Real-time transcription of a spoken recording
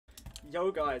Yo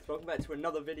guys, welcome back to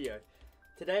another video.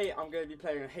 Today I'm going to be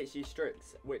playing on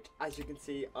HCStrix, which as you can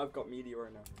see I've got media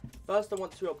right now. First I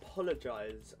want to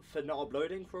apologise for not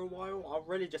uploading for a while. I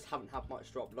really just haven't had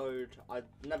much to upload. I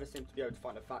never seem to be able to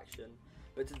find a faction.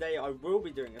 But today I will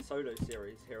be doing a solo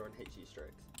series here on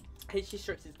HCStrix.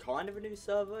 HCStrix is kind of a new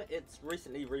server. It's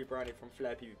recently rebranded from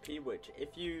Flare PvP, which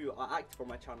if you are active on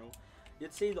my channel,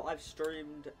 you'd see that I've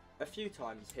streamed a few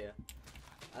times here.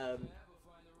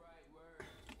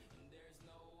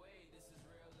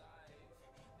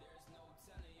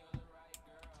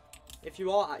 If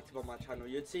you are active on my channel,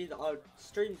 you'd see that I've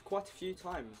streamed quite a few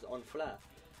times on Flare,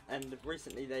 and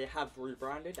recently they have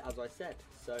rebranded, as I said,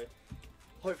 so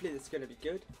hopefully this is going to be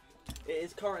good. It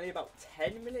is currently about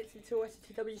 10 minutes until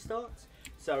SOTW starts,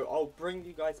 so I'll bring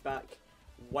you guys back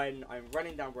when I'm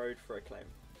running down road for a claim.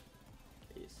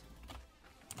 Peace.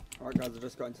 Alright guys, I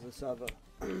just got into the server.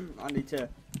 I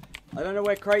don't know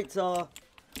where crates are.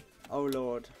 Oh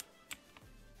lord.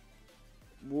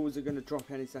 Walls are going to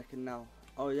drop any second now.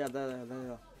 Oh yeah, there they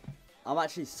are. I'm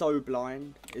actually so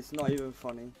blind, it's not even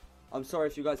funny. I'm sorry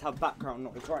if you guys have background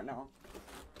noise right now.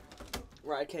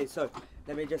 Right, okay, so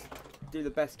let me just do the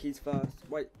best keys first.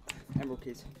 Wait, emerald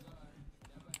keys.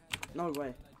 No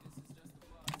way.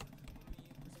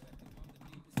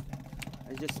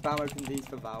 I just spam open these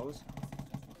for vowels.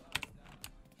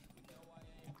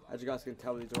 As you guys can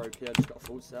tell, these are OP. I just got a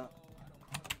full set.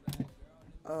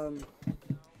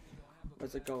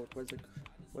 Where's the gold?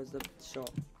 Where's the shop?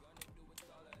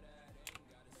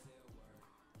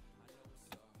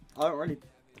 I don't really...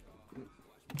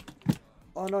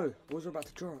 Oh no, walls are about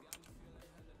to drop.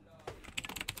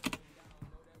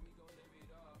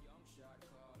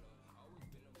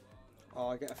 Oh,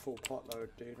 I get a full pot load,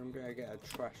 dude. I'm gonna get a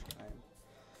trash can.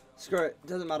 Screw it,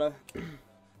 doesn't matter.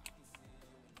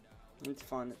 It's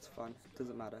fine,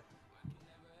 doesn't matter.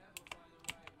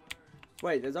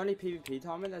 Wait, there's only PvP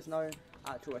timer, there's no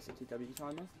actual SOTW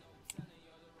timer?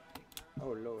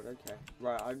 Oh lord, okay.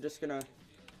 Right, I'm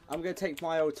gonna take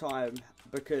my old time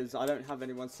because I don't have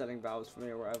anyone selling valves for me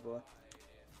or whatever.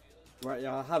 Right,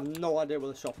 yeah, I have no idea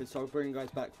where the shop is, so I'll bring you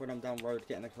guys back when I'm down road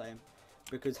getting a claim.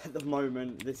 Because at the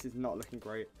moment, this is not looking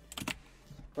great.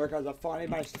 Right guys, I finally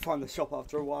managed to find the shop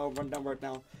after a while, run down road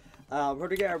now. I'm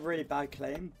probably get a really bad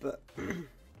claim, but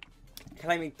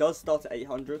claiming does start at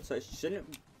 800, so it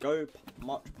shouldn't go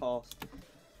much past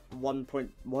 1.1k,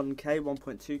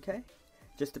 1.2k.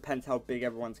 Just depends how big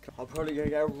everyone's. I'm probably gonna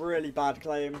get a really bad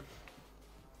claim.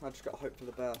 I just gotta hope for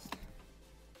the best.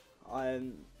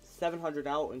 I'm 700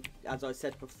 out, and as I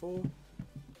said before.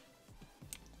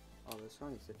 Oh, this guy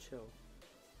needs to chill.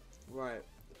 Right,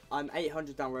 I'm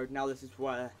 800 down road now. This is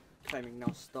where claiming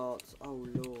now starts. Oh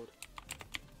lord.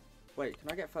 Wait,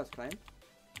 can I get first claim?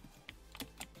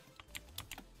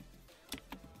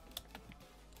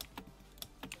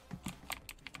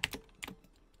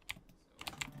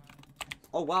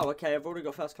 Oh wow, okay, I've already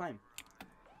got first claim.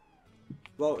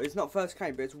 Well, it's not first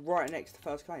claim, but it's right next to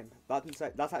first claim.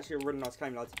 That's actually a really nice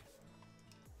claim, lads.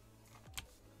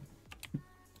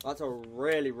 That's a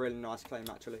really, really nice claim,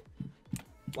 actually.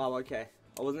 Wow, okay.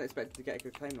 I wasn't expecting to get a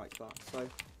good claim like that, so...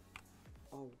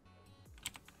 Oh.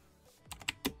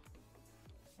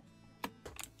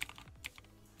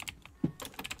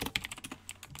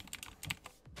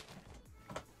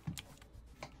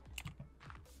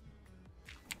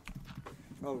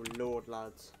 Oh lord,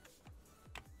 lads.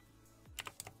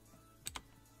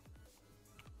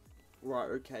 Right,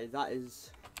 okay, that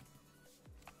is...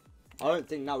 I don't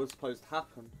think that was supposed to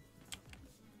happen.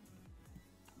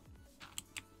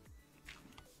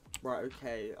 Right,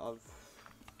 okay,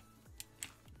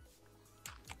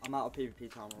 I'm out of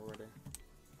PvP time already.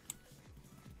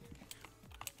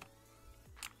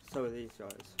 So are these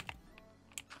guys.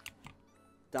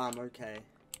 Damn, okay.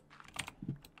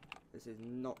 This is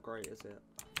not great, is it?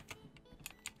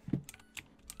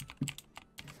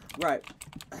 Right,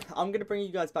 I'm going to bring you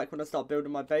guys back when I start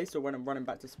building my base or when I'm running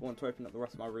back to spawn to open up the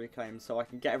rest of my reclaims so I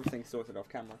can get everything sorted off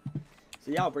camera.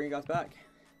 So yeah, I'll bring you guys back.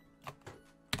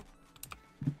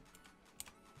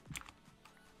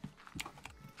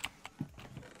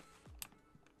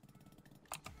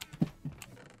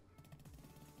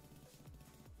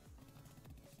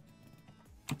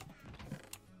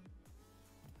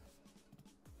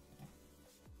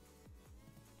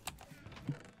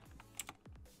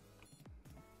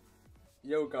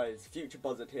 Yo guys, Future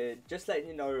Buzzard here, just letting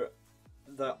you know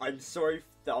that I'm sorry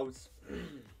that I was...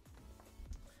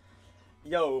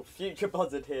 Yo, Future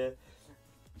Buzzard here,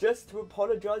 just to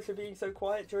apologise for being so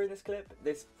quiet during this clip.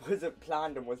 This wasn't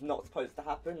planned and was not supposed to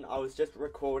happen. I was just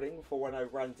recording for when I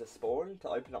ran to spawn to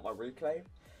open up my reclaim,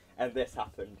 and this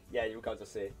happened. Yeah, you guys will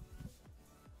see.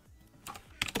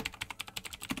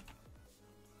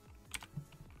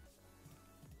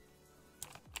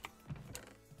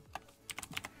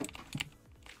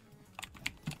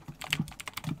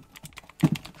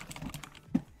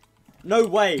 No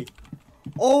way.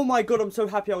 Oh my god, I'm so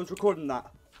happy I was recording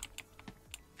that.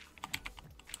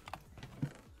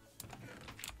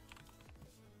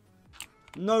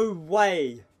 No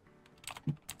way.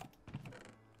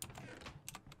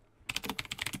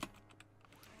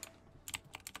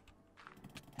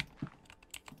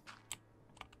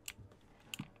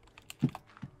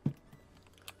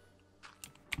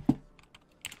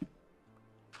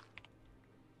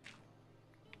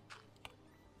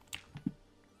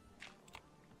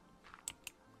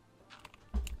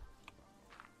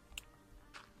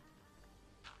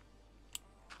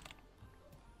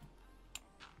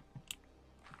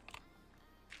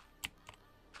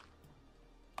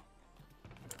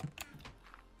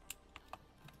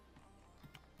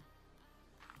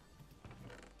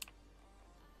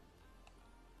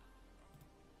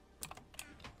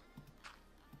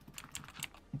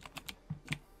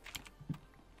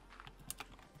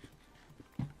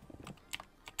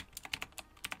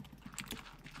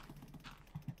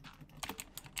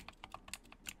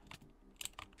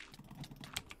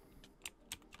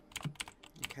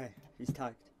 Okay, he's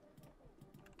tagged.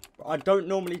 I don't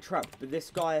normally trap, but this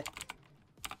guy...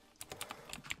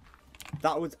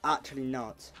 That was actually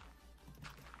nuts.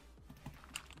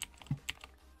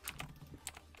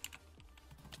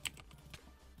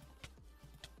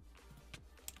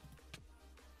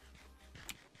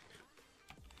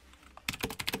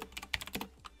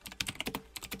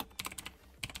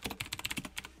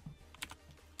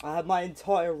 I had my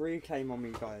entire reclaim on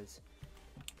me, guys.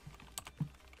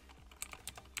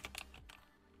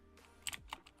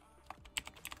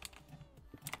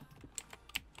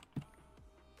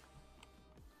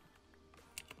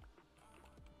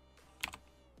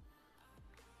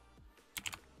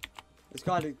 This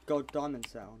guy had gold diamond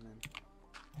set on him.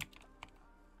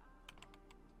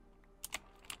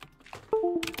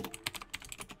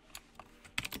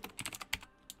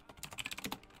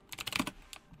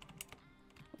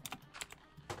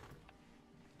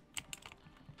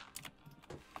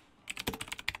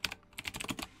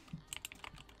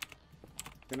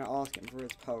 Gonna ask him for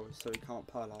his pearls so he can't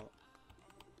pearl out.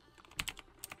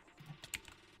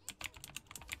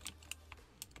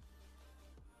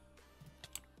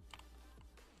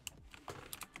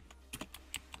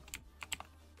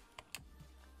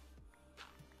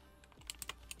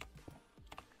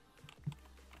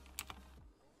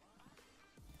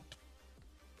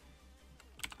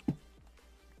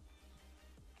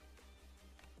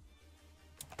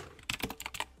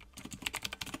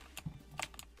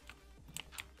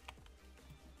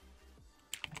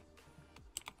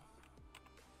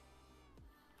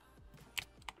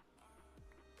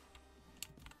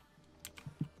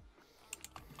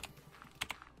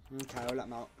 Okay, I'll let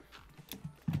him out.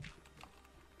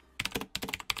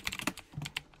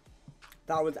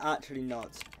 That was actually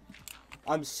nuts.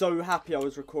 I'm so happy I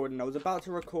was recording. I was about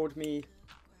to record me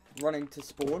running to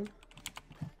spawn.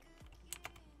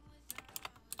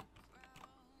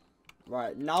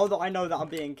 Right, now that I know that I'm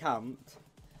being camped.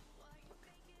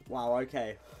 Wow,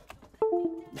 okay.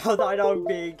 Now that I know I'm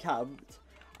being camped,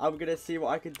 I'm going to see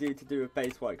what I can do to do with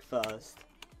base work first.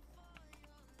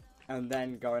 And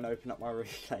then go and open up my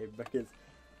reclaim, because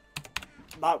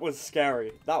that was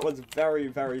scary. That was very,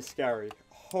 very scary.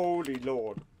 Holy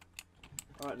lord.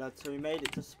 Alright lads, so we made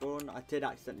it to spawn. I did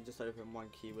accidentally just open one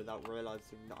key without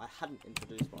realising that I hadn't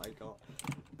introduced what I got.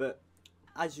 But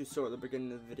as you saw at the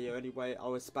beginning of the video anyway, I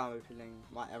was spam opening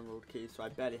my emerald key, so I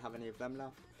barely have any of them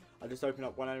left. I just opened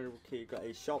up one emerald key, got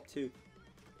a sharp tooth,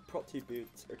 prop 2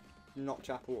 boots, a notch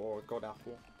apple or a god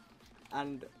apple,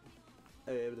 and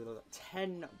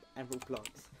 10 emerald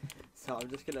blocks. So I'm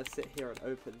just gonna sit here and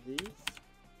open these.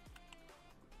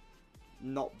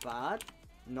 Not bad.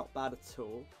 Not bad at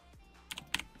all.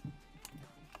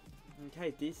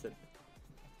 Okay, decent.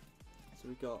 So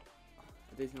we got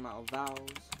a decent amount of vowels.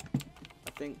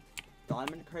 I think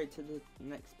diamond crate to the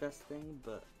next best thing,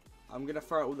 but I'm gonna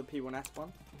throw out all the P1S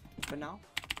one for now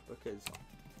because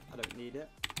I don't need it.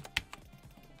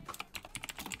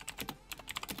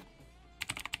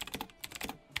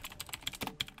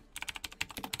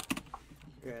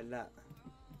 Yeah, let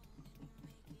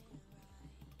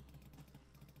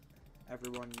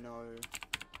everyone know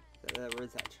that there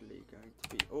is actually going to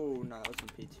be. Oh no, that was in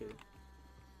P2.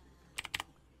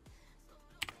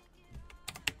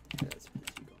 Yeah, that's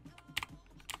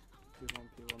P2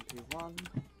 gone. P1.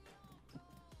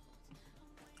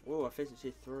 Oh,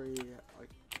 efficiency 3. I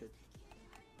could.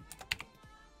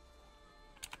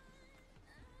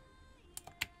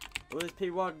 Oh, there's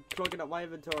P1 clogging up my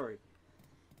inventory.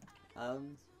 Oh,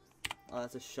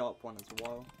 that's a sharp one as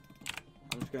well.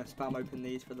 I'm just going to spam open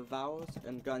these for the vowels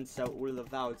and go and sell all of the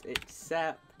vowels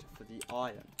except for the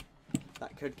iron.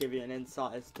 That could give you an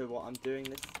insight as to what I'm doing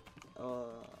this.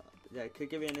 Yeah, it could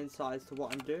give you an insight as to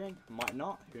what I'm doing. Might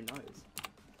not. Who knows?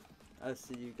 I'll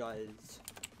see you guys.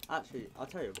 Actually, I'll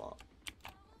tell you what.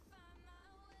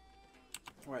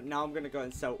 Right, now I'm going to go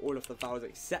and sell all of the valves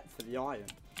except for the iron,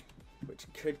 which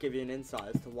could give you an insight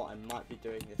as to what I might be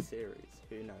doing this series.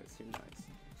 Who knows? Who knows?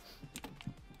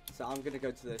 So I'm going to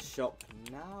go to the shop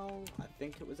now. I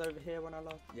think it was over here when I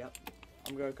last. Yep.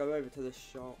 I'm going to go over to the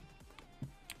shop.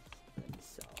 Let me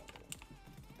sell.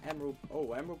 Emerald.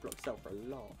 Oh, emerald blocks sell for a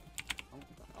lot.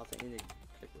 I think you need to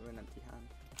click with an empty hand.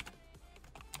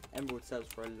 Emerald sells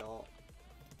for a lot.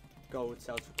 Gold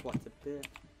sells for quite a bit.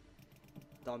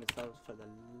 Diamond sells for the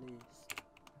least.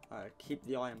 Alright, keep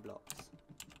the iron blocks.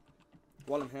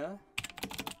 While I'm here,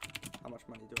 how much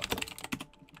money do I have?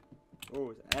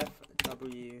 Oh,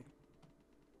 FW.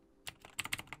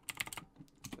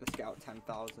 Let's get out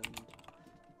 10,000.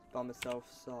 Buy myself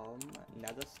some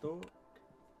nether stalk.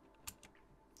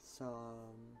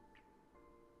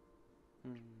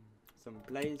 Some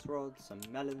blaze rods, some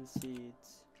melon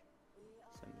seeds,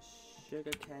 some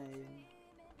sugar cane.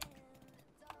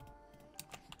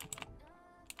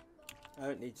 I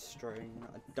don't need string.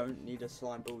 I don't need a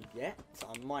slime ball yet.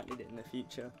 I might need it in the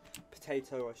future.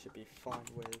 Potato I should be fine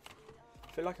with.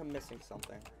 I feel like I'm missing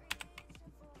something.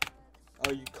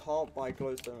 Oh, you can't buy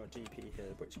glowstone or GP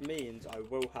here, which means I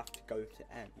will have to go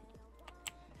to end.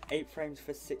 8 frames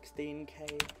for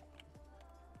 16k.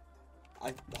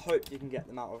 I hope you can get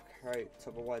them out of crates,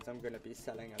 otherwise I'm going to be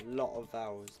selling a lot of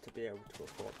vowels to be able to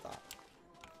afford that.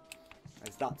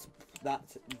 As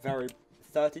that's very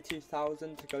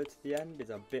 32,000 to go to the end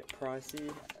is a bit pricey.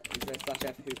 Is there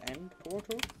 /f who end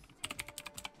portal?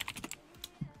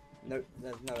 Nope,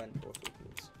 there's no end portal,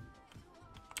 please.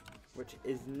 Which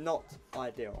is not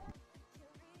ideal.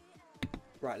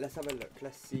 Right, let's have a look.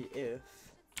 Let's see if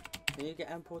can you get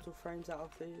end portal frames out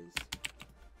of these?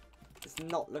 It's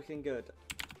not looking good.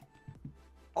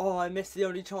 Oh, I missed the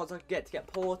only chance I could get to get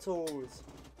portals.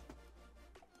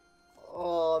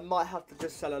 Oh, I might have to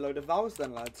just sell a load of vowels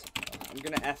then, lads. I'm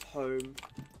going to F home.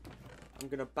 I'm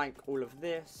going to bank all of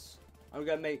this. I'm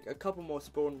going to make a couple more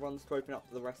spawn runs to open up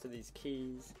the rest of these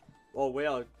keys. Well, we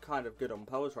are kind of good on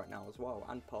pearls right now as well,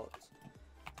 and pots.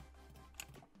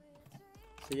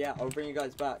 So yeah, I'll bring you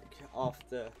guys back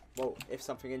after, well, if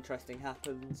something interesting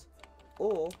happens,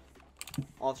 or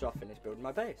after I finish building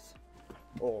my base,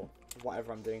 or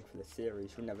whatever I'm doing for the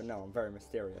series. You never know, I'm very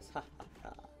mysterious.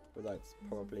 Although it's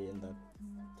probably in the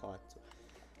title.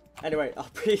 Anyway, I'll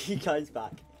bring you guys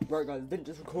back. Right guys, I didn't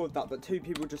just record that, but 2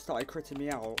 people just started critting me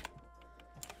out.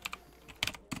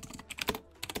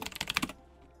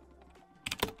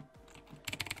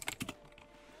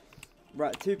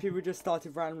 Right, 2 people just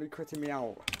started randomly critting me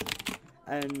out.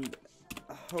 And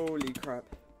holy crap.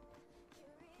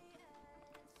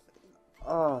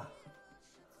 Oh.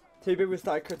 2 people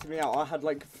started critting me out. I had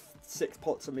like 6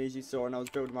 pots on me as you saw, and I was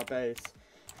building my base.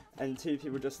 And 2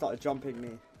 people just started jumping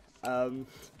me.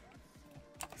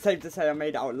 Safe to say I made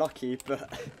it out lucky,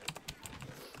 but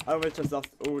I almost just lost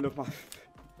all of my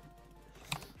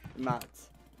mats.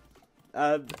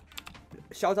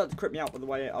 Shout out to Crit Me Out, by the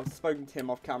way. I've spoken to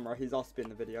him off camera. He's asked to be in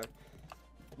the video,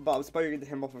 but I've spoken to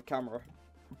him off of camera.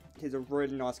 He's a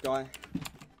really nice guy.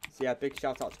 So yeah, big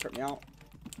shout out to Crit Me Out.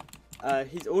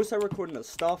 He's also recording a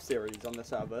staff series on the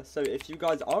server, so if you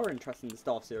guys are interested in the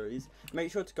staff series,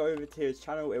 make sure to go over to his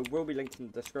channel. It will be linked in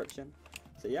the description.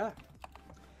 So yeah,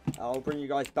 I'll bring you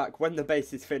guys back when the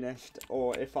base is finished,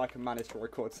 or if I can manage to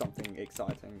record something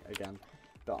exciting again.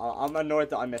 But I'm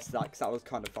annoyed that I missed that, because that was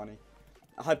kind of funny.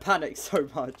 I panicked so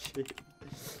much.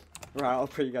 Right, I'll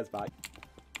bring you guys back.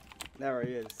 There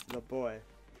he is, the boy.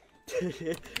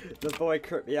 The boy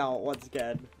crit me out once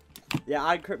again. Yeah,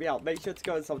 I crit me out. Make sure to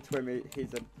go and sub to him.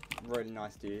 He's a really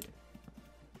nice dude.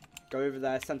 Go over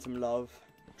there, send some love.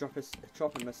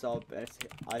 Drop him a sub.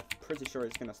 I'm pretty sure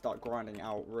he's going to start grinding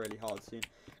out really hard soon.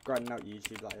 Grinding out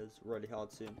YouTube, that is, really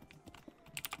hard soon.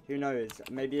 Who knows?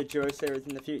 Maybe a duo series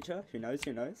in the future? Who knows?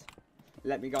 Who knows?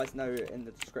 Let me guys know in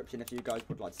the description if you guys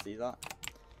would like to see that.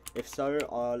 If so,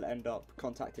 I'll end up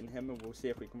contacting him and we'll see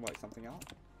if we can work something out.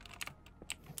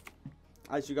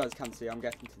 As you guys can see, I'm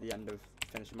getting to the end of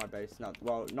finishing my base now.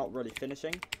 Well, not really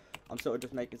finishing. I'm sort of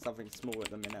just making something small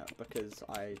at the minute because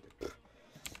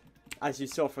as you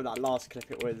saw from that last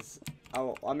clip, it was,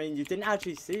 oh, I mean, you didn't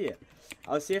actually see it.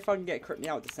 I'll see if I can get Crit Me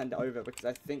Out to send it over, because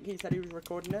I think he said he was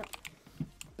recording it.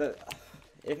 But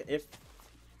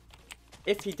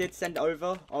if he did send it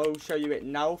over, I'll show you it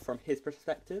now from his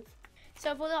perspective.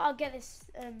 So I thought I'll get this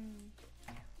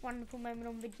wonderful moment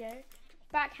on video.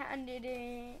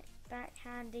 Backhanding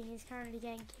is currently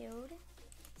getting killed.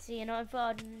 So you're not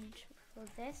involved for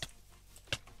this.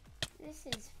 This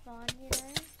is fun, you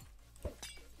know.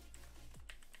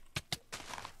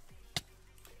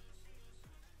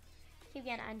 Keep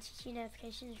getting anti-cheat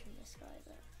notifications from this guy,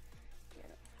 but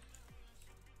yeah.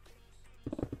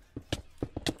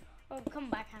 Oh, come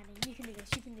back, Annie. You can do this.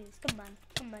 You can do this. Come on,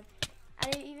 come on.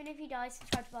 And even if you die,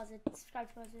 subscribe to Buzzard. Subscribe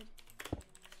to Buzzard.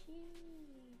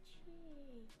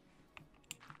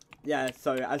 Yeah,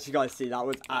 so as you guys see, that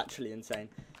was actually insane.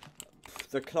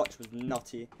 The clutch was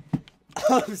nutty.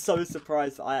 I'm so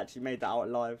surprised I actually made that out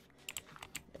alive.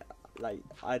 Like,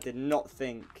 I did not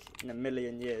think in a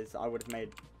million years I would have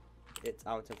made it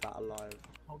out of that alive.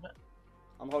 Hold it.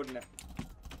 I'm holding it.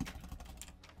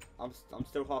 I'm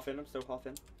still half in. I'm still half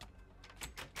in.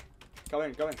 Go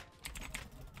in, go in.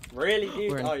 Really,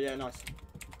 dude? Oh yeah, nice.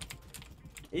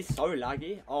 He's so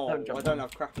laggy. Oh, I don't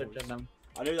have crackles.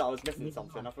 I knew that I was missing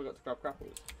something. I forgot to grab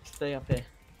crackles. Stay up here.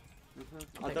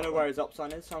 I don't know where his up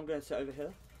sign is, so I'm going to sit over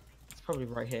here. It's probably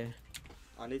right here.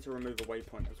 I need to remove a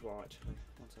waypoint as well, actually.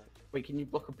 One sec. Wait, can you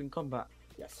block up in combat?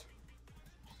 Yes.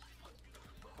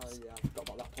 Oh yeah, I forgot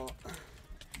about that part.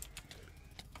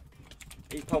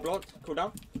 He's pole blocked. Cool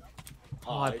down.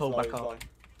 Oh, I pulled back up.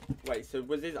 Wait, so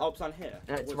was his up sign here?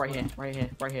 It's right here, right here,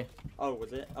 right here. Oh,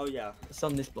 was it? Oh yeah. It's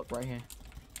on this block right here.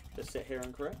 Just sit here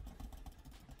and crit.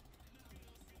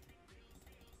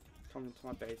 Come to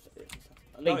my base.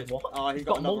 No, Wait, what? Oh, he's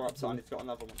got another up sign. He's got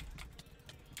another one.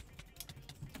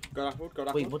 Got apple, got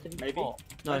apple. Wait, what did he Maybe. pop?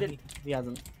 No, he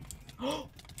hasn't.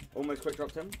 Almost quick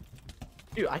dropped him.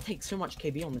 Dude, I take so much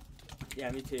KB on this.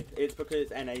 Yeah, me too. It's because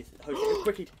NA's hosted.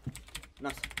 Quickie.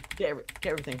 Nice. Get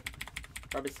everything.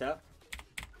 Grab his set.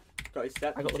 Got his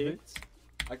set. I got the boots.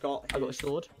 I got a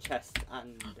sword. Chest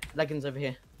and leggings over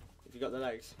here. Have you got the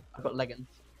legs? I got leggings.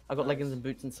 I got leggings and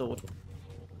boots and sword.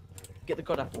 Get the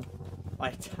god apple.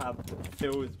 My tab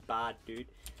feels bad, dude.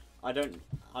 I don't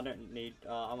need.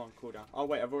 I'm on cooldown. Oh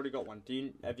wait, I've already got one.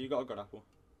 Have you got a god apple?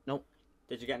 Nope.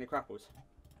 Did you get any crapples?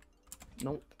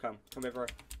 Nope. Come over.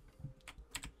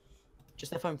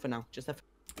 Just their phone for now. Just their.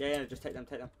 Yeah, just take them.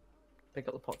 Pick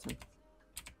up the pots in.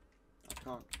 I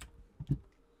can't.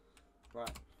 Right,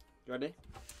 you ready?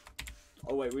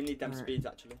 Oh wait, we need them speeds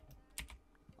actually.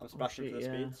 I'm splashing for the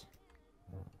speeds.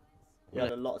 You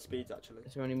had a lot of speeds actually.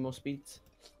 Is there any more speeds?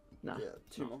 No. Yeah,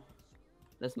 two more.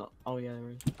 There's not. Oh yeah, there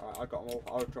is. Alright, I got them all.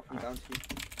 I'll drop them down to you.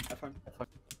 F-phone.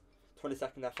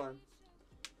 20-second F-phone.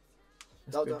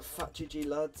 That was a fat GG,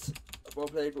 lads. Well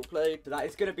played, well played. But that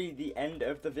is going to be the end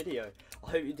of the video.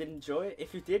 I hope you did enjoy it.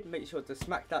 If you did, make sure to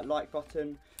smack that like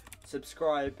button,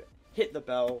 subscribe, hit the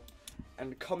bell,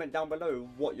 and comment down below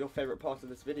what your favourite part of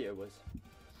this video was.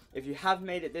 If you have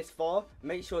made it this far,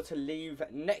 make sure to leave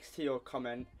next to your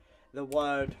comment the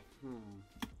word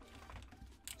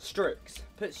Strix.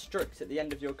 Put Strix at the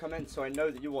end of your comment so I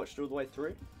know that you watched all the way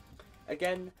through.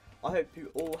 Again, I hope you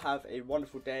all have a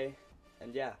wonderful day,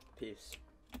 and yeah, peace.